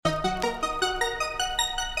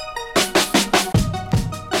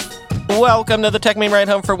Welcome to the Tech Meme Ride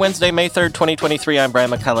Home for Wednesday, May 3rd, 2023. I'm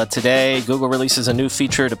Brian McCullough. Today, Google releases a new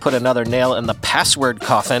feature to put another nail in the password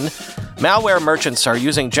coffin. Malware merchants are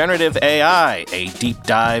using generative AI, a deep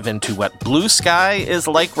dive into what blue sky is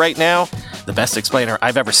like right now, the best explainer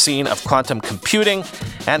I've ever seen of quantum computing,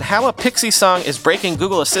 and how a Pixies song is breaking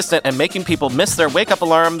Google Assistant and making people miss their wake-up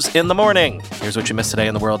alarms in the morning. Here's what you missed today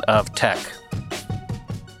in the world of tech.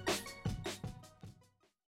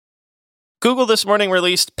 Google this morning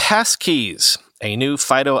released Passkeys, a new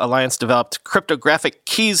FIDO Alliance-developed cryptographic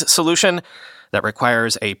keys solution that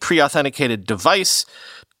requires a pre-authenticated device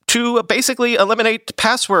to basically eliminate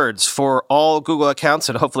passwords for all Google accounts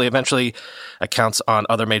and hopefully eventually accounts on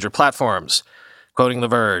other major platforms. Quoting The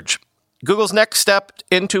Verge, Google's next step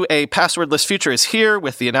into a passwordless future is here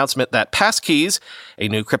with the announcement that Passkeys, a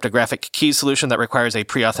new cryptographic key solution that requires a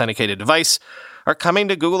pre-authenticated device, are coming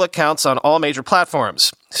to Google accounts on all major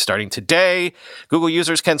platforms. Starting today, Google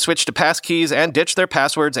users can switch to Passkeys and ditch their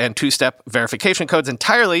passwords and two-step verification codes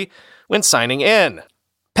entirely when signing in.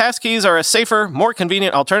 Passkeys are a safer, more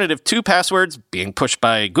convenient alternative to passwords being pushed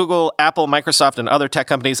by Google, Apple, Microsoft, and other tech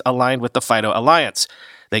companies aligned with the FIDO Alliance.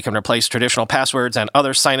 They can replace traditional passwords and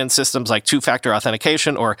other sign-in systems like two-factor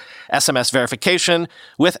authentication or SMS verification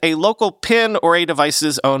with a local PIN or a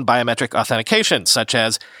device's own biometric authentication, such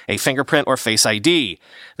as a fingerprint or Face ID.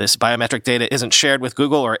 This biometric data isn't shared with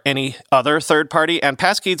Google or any other third party, and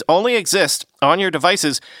passkeys only exist on your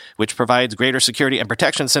devices, which provides greater security and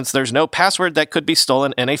protection since there's no password that could be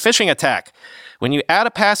stolen in a phishing attack. When you add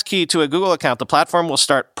a passkey to a Google account, the platform will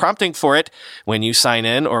start prompting for it when you sign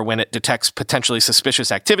in or when it detects potentially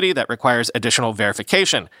suspicious activity that requires additional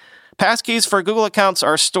verification. Passkeys for Google accounts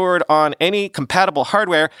are stored on any compatible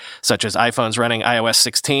hardware, such as iPhones running iOS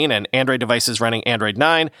 16 and Android devices running Android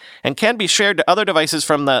 9, and can be shared to other devices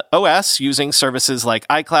from the OS using services like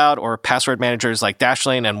iCloud or password managers like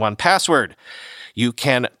Dashlane and 1Password. You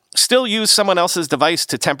can still use someone else's device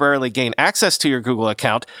to temporarily gain access to your Google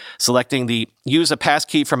account. Selecting the Use a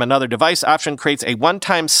Passkey from another device option creates a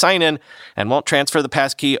one-time sign-in and won't transfer the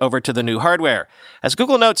passkey over to the new hardware. As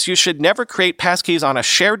Google notes, you should never create passkeys on a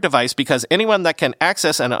shared device because anyone that can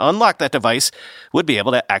access and unlock that device would be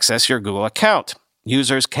able to access your Google account.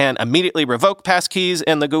 Users can immediately revoke passkeys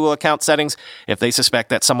in the Google account settings if they suspect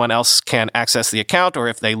that someone else can access the account or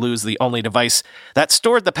if they lose the only device that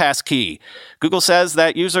stored the passkey. Google says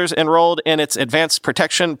that users enrolled in its Advanced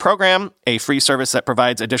Protection Program, a free service that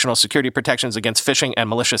provides additional security protections against phishing and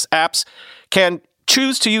malicious apps, can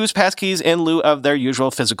choose to use passkeys in lieu of their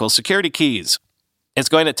usual physical security keys. It's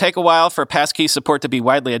going to take a while for passkey support to be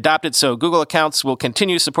widely adopted, so Google accounts will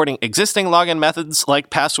continue supporting existing login methods like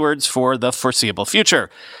passwords for the foreseeable future.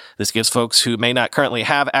 This gives folks who may not currently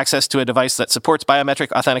have access to a device that supports biometric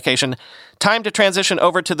authentication time to transition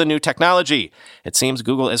over to the new technology. It seems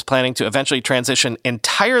Google is planning to eventually transition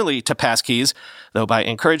entirely to passkeys, though by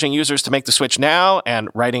encouraging users to make the switch now and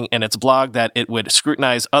writing in its blog that it would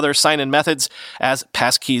scrutinize other sign-in methods as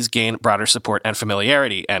passkeys gain broader support and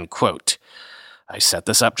familiarity, end quote. I set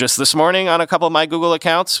this up just this morning on a couple of my Google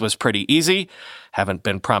accounts. It was pretty easy. Haven't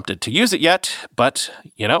been prompted to use it yet, but,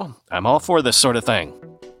 I'm all for this sort of thing.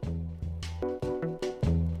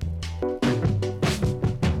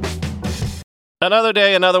 Another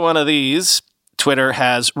day, another one of these. Twitter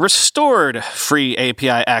has restored free API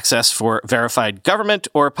access for verified government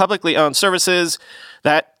or publicly owned services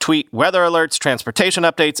that tweet weather alerts, transportation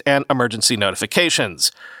updates, and emergency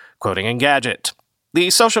notifications. Quoting Engadget. The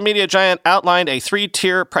social media giant outlined a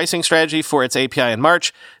 3-tier pricing strategy for its API in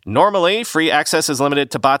March. Normally, free access is limited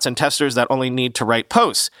to bots and testers that only need to write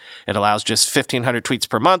posts. It allows just 1,500 tweets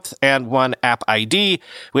per month and one app ID,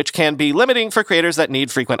 which can be limiting for creators that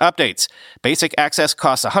need frequent updates. Basic access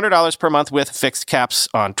costs $100 per month with fixed caps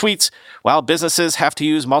on tweets, while businesses have to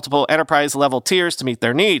use multiple enterprise-level tiers to meet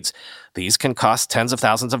their needs. These can cost tens of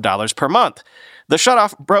thousands of dollars per month. The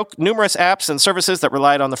shutoff broke numerous apps and services that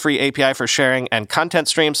relied on the free API for sharing and content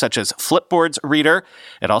streams, such as Flipboard's Reader.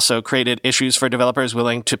 It also created issues for developers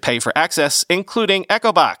willing to pay for access, including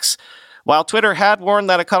EchoBox. While Twitter had warned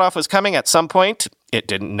that a cutoff was coming at some point, it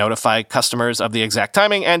didn't notify customers of the exact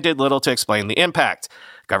timing and did little to explain the impact.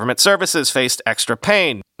 Government services faced extra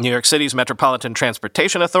pain. New York City's Metropolitan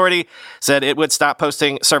Transportation Authority said it would stop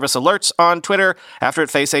posting service alerts on Twitter after it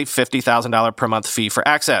faced a $50,000 per month fee for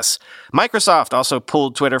access. Microsoft also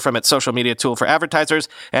pulled Twitter from its social media tool for advertisers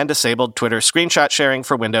and disabled Twitter screenshot sharing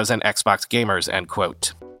for Windows and Xbox gamers, end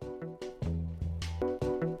quote.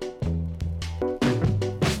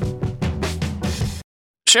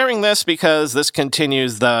 Sharing this because this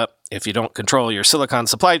continues the if you don't control your silicon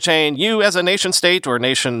supply chain, you as a nation state or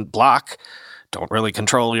nation bloc don't really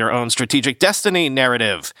control your own strategic destiny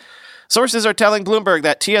narrative. Sources are telling Bloomberg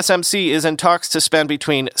that TSMC is in talks to spend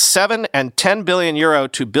between 7 and 10 billion euro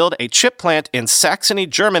to build a chip plant in Saxony,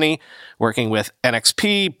 Germany, working with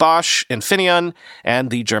NXP, Bosch, Infineon, and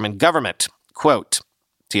the German government. Quote,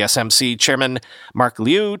 TSMC chairman Mark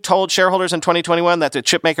Liu told shareholders in 2021 that the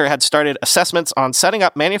chipmaker had started assessments on setting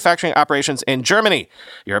up manufacturing operations in Germany,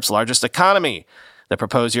 Europe's largest economy. The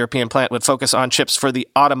proposed European plant would focus on chips for the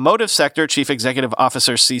automotive sector, Chief Executive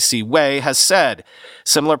Officer C.C. Wei has said.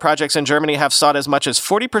 Similar projects in Germany have sought as much as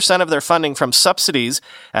 40% of their funding from subsidies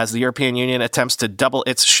as the European Union attempts to double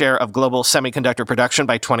its share of global semiconductor production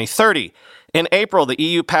by 2030. In April, the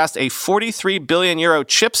EU passed a 43 billion euro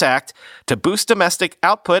CHIPS Act to boost domestic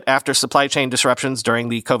output after supply chain disruptions during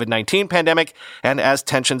the COVID-19 pandemic and as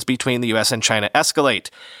tensions between the U.S. and China escalate.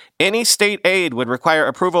 Any state aid would require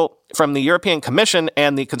approval from the European Commission,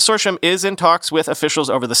 and the consortium is in talks with officials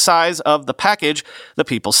over the size of the package, the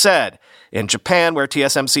people said. In Japan, where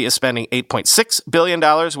TSMC is spending $8.6 billion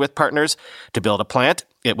with partners to build a plant,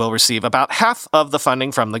 it will receive about half of the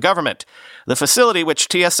funding from the government. The facility, which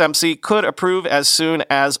TSMC could approve as soon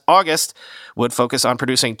as August, would focus on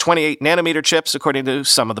producing 28-nanometer chips, according to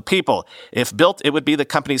some of the people. If built, it would be the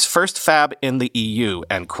company's first fab in the EU,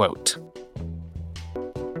 end quote.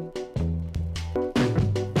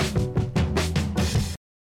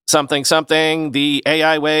 Something, the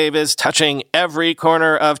AI wave is touching every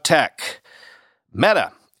corner of tech.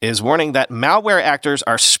 Meta is warning that malware actors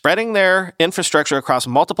are spreading their infrastructure across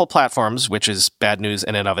multiple platforms, which is bad news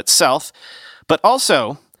in and of itself, but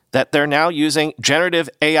also that they're now using generative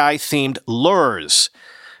AI-themed lures.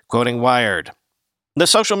 Quoting Wired, the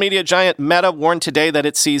social media giant Meta warned today that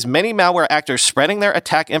it sees many malware actors spreading their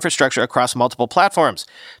attack infrastructure across multiple platforms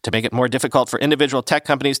to make it more difficult for individual tech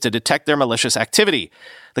companies to detect their malicious activity.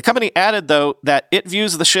 The company added, though, that it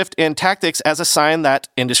views the shift in tactics as a sign that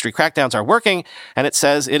industry crackdowns are working, and it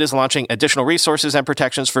says it is launching additional resources and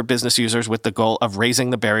protections for business users with the goal of raising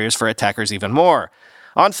the barriers for attackers even more.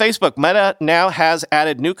 On Facebook, Meta now has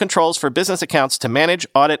added new controls for business accounts to manage,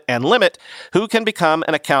 audit, and limit who can become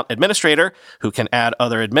an account administrator, who can add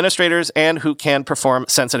other administrators, and who can perform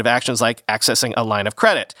sensitive actions like accessing a line of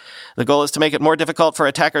credit. The goal is to make it more difficult for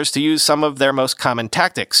attackers to use some of their most common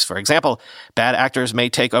tactics. For example, bad actors may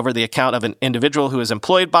take over the account of an individual who is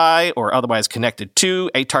employed by or otherwise connected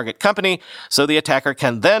to a target company, so the attacker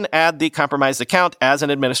can then add the compromised account as an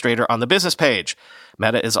administrator on the business page.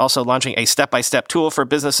 Meta is also launching a step-by-step tool for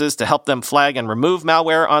businesses to help them flag and remove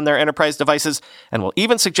malware on their enterprise devices, and will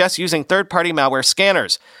even suggest using third-party malware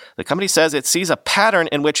scanners. The company says it sees a pattern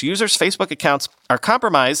in which users' Facebook accounts are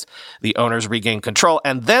compromised, the owners regain control,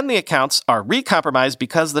 and then the accounts are re-compromised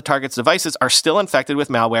because the target's devices are still infected with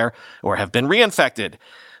malware or have been reinfected.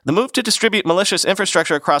 The move to distribute malicious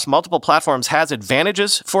infrastructure across multiple platforms has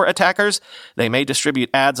advantages for attackers. They may distribute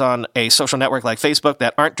ads on a social network like Facebook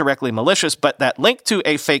that aren't directly malicious, but that link to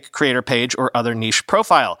a fake creator page or other niche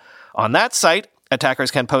profile. On that site, attackers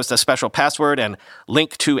can post a special password and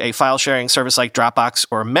link to a file-sharing service like Dropbox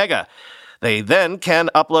or Mega. They then can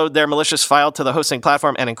upload their malicious file to the hosting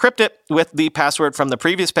platform and encrypt it with the password from the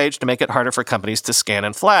previous page to make it harder for companies to scan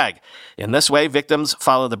and flag. In this way, victims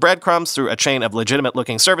follow the breadcrumbs through a chain of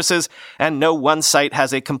legitimate-looking services, and no one site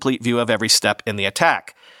has a complete view of every step in the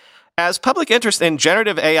attack. As public interest in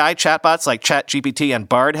generative AI chatbots like ChatGPT and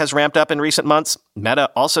Bard has ramped up in recent months, Meta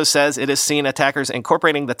also says it has seen attackers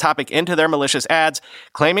incorporating the topic into their malicious ads,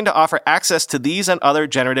 claiming to offer access to these and other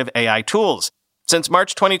generative AI tools. Since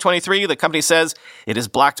March 2023, the company says it has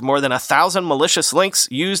blocked more than 1,000 malicious links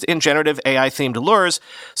used in generative AI-themed lures,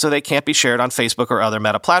 so they can't be shared on Facebook or other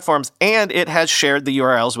Meta platforms, and it has shared the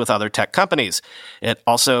URLs with other tech companies. It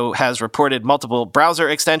also has reported multiple browser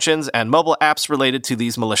extensions and mobile apps related to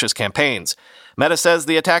these malicious campaigns. Meta says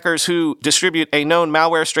the attackers who distribute a known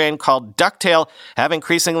malware strain called Ducktail have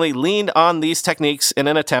increasingly leaned on these techniques in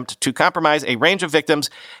an attempt to compromise a range of victims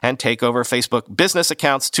and take over Facebook business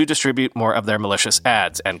accounts to distribute more of their malicious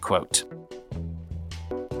ads, end quote.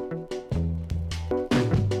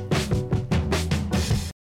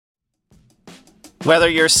 Whether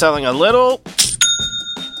you're selling a little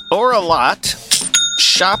or a lot,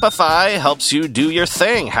 Shopify helps you do your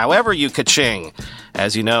thing, however you ka-ching.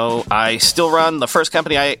 As you know, I still run the first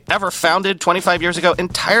company I ever founded 25 years ago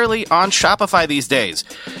entirely on Shopify these days.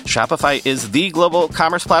 Shopify is the global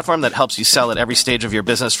commerce platform that helps you sell at every stage of your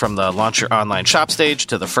business, from the launch your online shop stage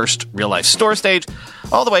to the first real-life store stage,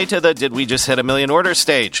 all the way to the did we just hit a million orders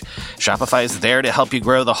stage. Shopify is there to help you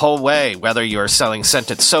grow the whole way. Whether you're selling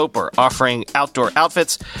scented soap or offering outdoor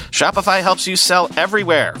outfits, Shopify helps you sell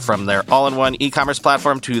everywhere, from their all-in-one e-commerce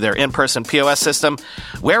platform to their in-person POS system,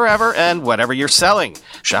 wherever and whatever you're selling. marketing,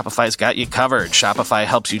 Shopify's got you covered. Shopify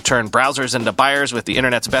helps you turn browsers into buyers with the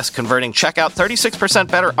internet's best converting checkout, 36%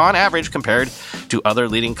 better on average compared to other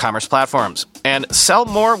leading commerce platforms. And sell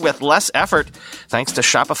more with less effort thanks to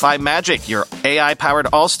Shopify Magic, your AI-powered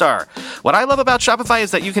all-star. What I love about Shopify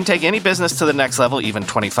is that you can take any business to the next level, even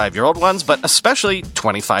 25-year-old ones, but especially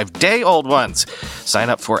 25-day-old ones.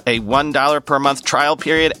 Sign up for a $1 per month trial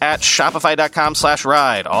period at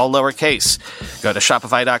shopify.com/ride, all lowercase. Go to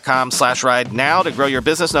shopify.com/ride now to grow your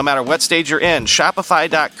business no matter what stage you're in.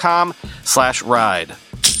 Shopify.com/ride.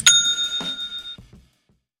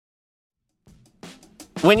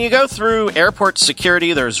 When you go through airport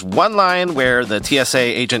security, there's one line where the TSA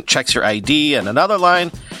agent checks your ID and another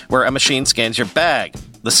line where a machine scans your bag.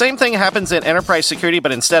 The same thing happens in enterprise security,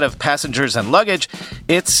 but instead of passengers and luggage,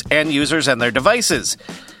 it's end users and their devices.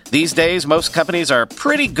 These days, most companies are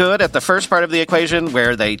pretty good at the first part of the equation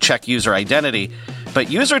where they check user identity,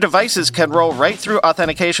 but user devices can roll right through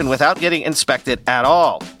authentication without getting inspected at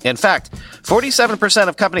all. In fact, 47%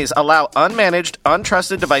 of companies allow unmanaged,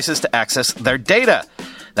 untrusted devices to access their data.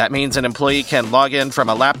 That means an employee can log in from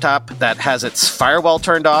a laptop that has its firewall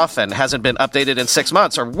turned off and hasn't been updated in 6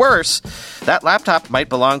 months, or worse, that laptop might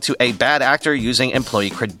belong to a bad actor using employee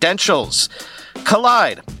credentials.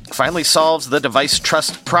 Collide finally solves the device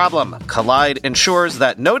trust problem. Collide ensures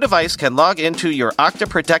that no device can log into your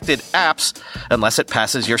Okta-protected apps unless it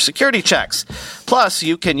passes your security checks. Plus,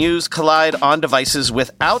 you can use Collide on devices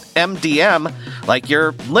without MDM, like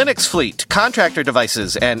your Linux fleet, contractor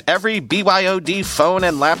devices, and every BYOD phone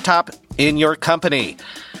and laptop in your company.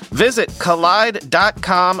 Visit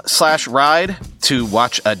collide.com/ride to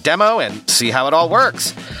watch a demo and see how it all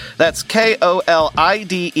works. That's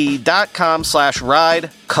KOLIDE.com/ride,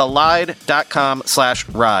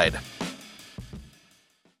 collide.com/ride.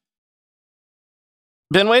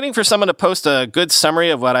 Been waiting for someone to post a good summary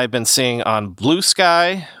of what I've been seeing on Blue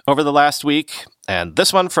Sky over the last week, and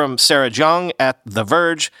this one from Sarah Jeong at The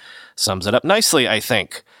Verge sums it up nicely, I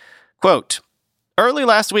think. Quote, "Early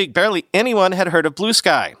last week, barely anyone had heard of Blue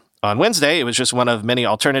Sky. On Wednesday, it was just one of many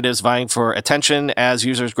alternatives vying for attention as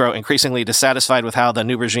users grow increasingly dissatisfied with how the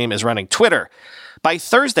new regime is running Twitter. By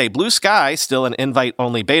Thursday, Blue Sky, still an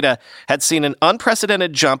invite-only beta, had seen an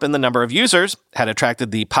unprecedented jump in the number of users, had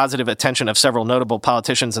attracted the positive attention of several notable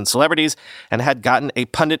politicians and celebrities, and had gotten a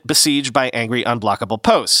pundit besieged by angry, unblockable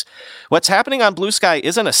posts. What's happening on Blue Sky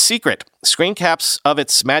isn't a secret. Screen caps of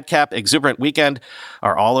its madcap, exuberant weekend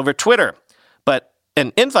are all over Twitter. But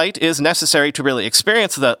an invite is necessary to really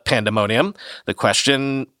experience the pandemonium. The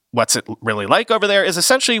question, what's it really like over there, is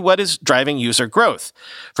essentially what is driving user growth.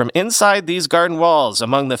 From inside these garden walls,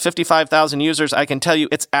 among the 55,000 users, I can tell you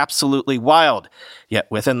it's absolutely wild. Yet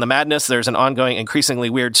within the madness, there's an ongoing, increasingly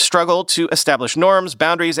weird struggle to establish norms,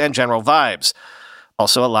 boundaries, and general vibes.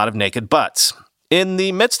 Also a lot of naked butts. In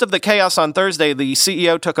the midst of the chaos on Thursday, the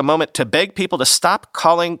CEO took a moment to beg people to stop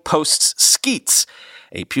calling posts skeets,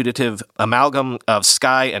 a putative amalgam of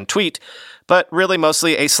sky and tweet, but really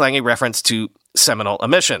mostly a slangy reference to seminal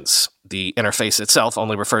emissions. The interface itself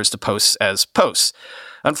only refers to posts as posts.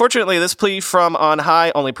 Unfortunately, this plea from on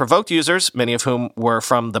high only provoked users, many of whom were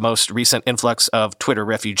from the most recent influx of Twitter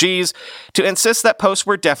refugees, to insist that posts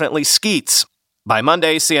were definitely skeets. By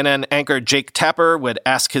Monday, CNN anchor Jake Tapper would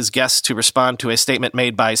ask his guests to respond to a statement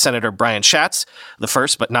made by Senator Brian Schatz, the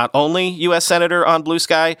first but not only U.S. Senator on Blue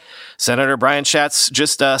Sky. Senator Brian Schatz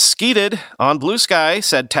just skeeted on Blue Sky,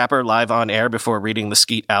 said Tapper live on air before reading the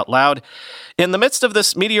skeet out loud. In the midst of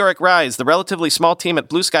this meteoric rise, the relatively small team at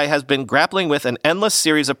Blue Sky has been grappling with an endless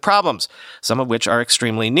series of problems, some of which are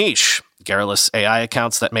extremely niche. Garrulous AI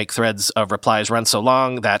accounts that make threads of replies run so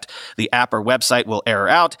long that the app or website will error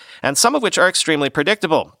out, and some of which are extremely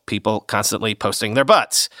predictable, people constantly posting their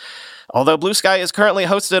butts. Although Blue Sky is currently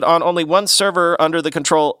hosted on only one server under the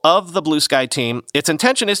control of the Blue Sky team, its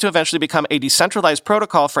intention is to eventually become a decentralized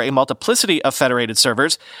protocol for a multiplicity of federated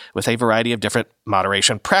servers with a variety of different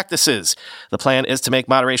moderation practices. The plan is to make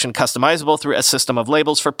moderation customizable through a system of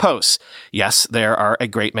labels for posts. Yes, there are a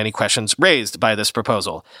great many questions raised by this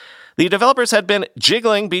proposal. The developers had been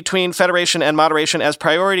jiggling between federation and moderation as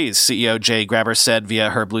priorities, CEO Jay Grabber said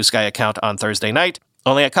via her Blue Sky account on Thursday night,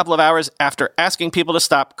 only a couple of hours after asking people to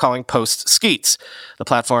stop calling posts skeets. The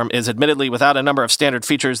platform is admittedly without a number of standard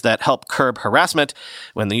features that help curb harassment.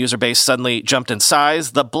 When the user base suddenly jumped in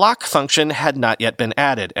size, the block function had not yet been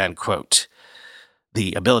added, end quote.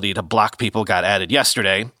 The ability to block people got added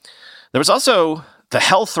yesterday. There was also the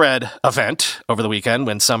Hell Thread event over the weekend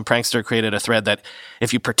when some prankster created a thread that,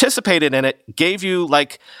 if you participated in it, gave you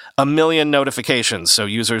like 1 million notifications. So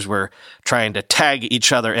users were trying to tag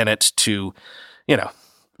each other in it to,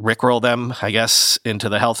 rickroll them, I guess, into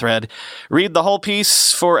the health thread. Read the whole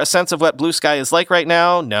piece for a sense of what blue sky is like right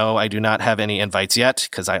now. No, I do not have any invites yet,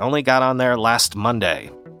 because I only got on there last Monday.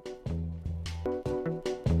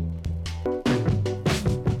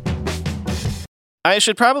 I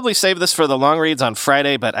should probably save this for the long reads on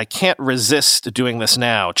Friday, but I can't resist doing this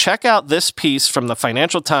now. Check out this piece from the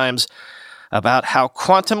Financial Times about how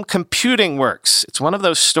quantum computing works. It's one of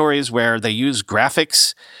those stories where they use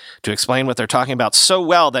graphics to explain what they're talking about so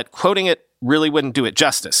well that quoting it really wouldn't do it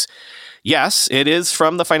justice. Yes, it is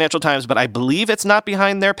from the Financial Times, but I believe it's not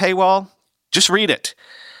behind their paywall. Just read it,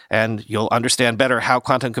 and you'll understand better how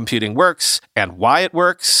quantum computing works and why it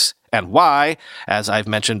works, and why, as I've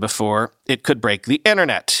mentioned before, it could break the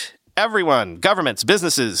internet. Everyone, governments,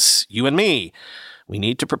 businesses, you and me, we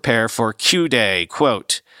need to prepare for Q-Day.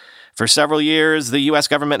 Quote, for several years, the U.S.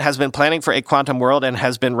 government has been planning for a quantum world and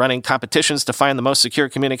has been running competitions to find the most secure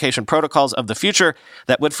communication protocols of the future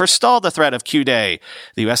that would forestall the threat of Q-Day.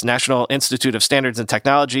 The U.S. National Institute of Standards and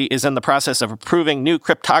Technology is in the process of approving new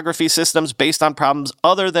cryptography systems based on problems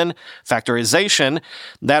other than factorization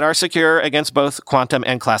that are secure against both quantum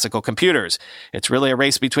and classical computers. It's really a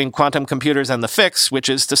race between quantum computers and the fix, which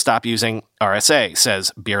is to stop using RSA,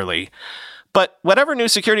 says Beerley. But whatever new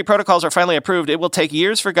security protocols are finally approved, it will take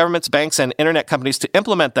years for governments, banks, and internet companies to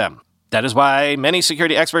implement them. That is why many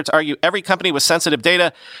security experts argue every company with sensitive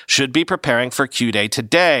data should be preparing for Q-Day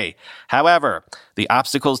today. However, the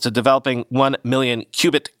obstacles to developing 1 million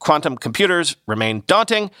qubit quantum computers remain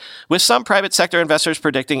daunting, with some private sector investors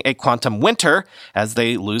predicting a quantum winter as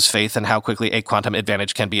they lose faith in how quickly a quantum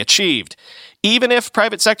advantage can be achieved. Even if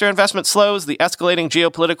private sector investment slows, the escalating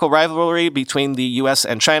geopolitical rivalry between the U.S.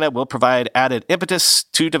 and China will provide added impetus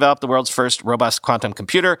to develop the world's first robust quantum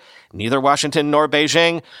computer. Neither Washington nor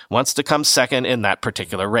Beijing wants to come second in that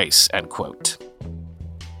particular race, end quote.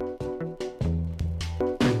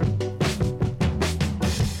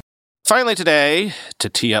 Finally today, to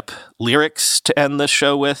tee up lyrics to end the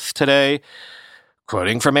show with today,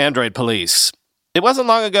 quoting from Android Police. It wasn't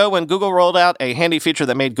long ago when Google rolled out a handy feature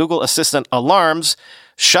that made Google Assistant alarms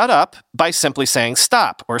shut up by simply saying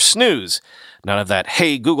stop or snooze. None of that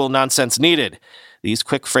 "Hey Google" nonsense needed. These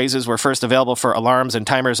quick phrases were first available for alarms and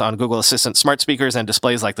timers on Google Assistant smart speakers and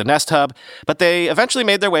displays like the Nest Hub, but they eventually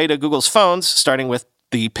made their way to Google's phones, starting with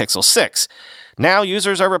the Pixel 6. Now,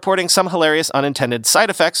 users are reporting some hilarious unintended side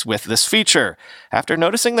effects with this feature. After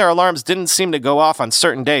noticing their alarms didn't seem to go off on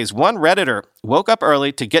certain days, one Redditor woke up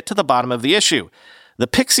early to get to the bottom of the issue. The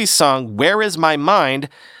Pixies song "Where Is My Mind"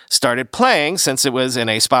 started playing since it was in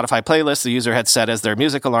a Spotify playlist the user had set as their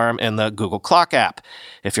music alarm in the Google Clock app.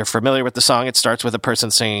 If you're familiar with the song, it starts with a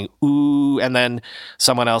person singing "ooh," and then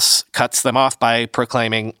someone else cuts them off by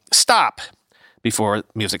proclaiming "stop" before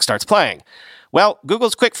music starts playing. Well,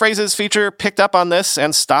 Google's Quick Phrases feature picked up on this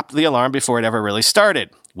and stopped the alarm before it ever really started.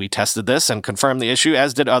 We tested this and confirmed the issue,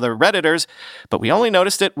 as did other Redditors, but we only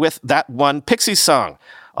noticed it with that one Pixies song.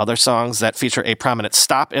 Other songs that feature a prominent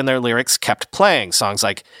stop in their lyrics kept playing. Songs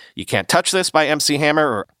like "You Can't Touch This" by MC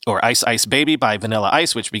Hammer or "Ice Ice Baby" by Vanilla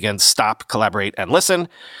Ice, which begins "Stop, Collaborate, and Listen."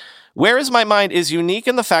 "Where Is My Mind" is unique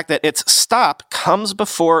in the fact that its stop comes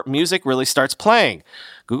before music really starts playing.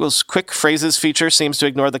 Google's Quick Phrases feature seems to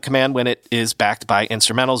ignore the command when it is backed by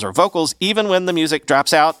instrumentals or vocals, even when the music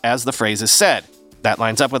drops out as the phrase is said. That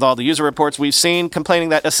lines up with all the user reports we've seen complaining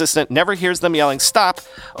that Assistant never hears them yelling "stop"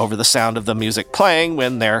 over the sound of the music playing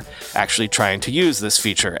when they're actually trying to use this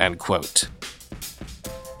feature, end quote.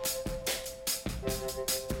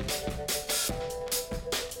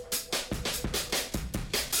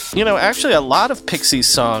 You know, actually, a lot of Pixies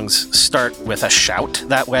songs start with a shout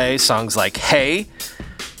that way. Songs like "Hey,"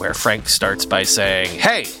 where Frank starts by saying,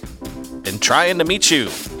 "Hey, been trying to meet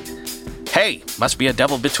you. Hey, must be a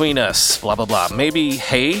devil between us, blah, blah, blah." Maybe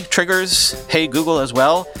 "Hey" triggers "Hey Google" as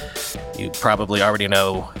well. You probably already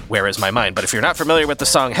know "Where Is My Mind," but if you're not familiar with the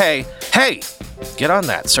song "Hey," get on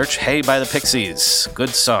that. Search "Hey" by the Pixies.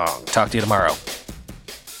 Good song. Talk to you tomorrow.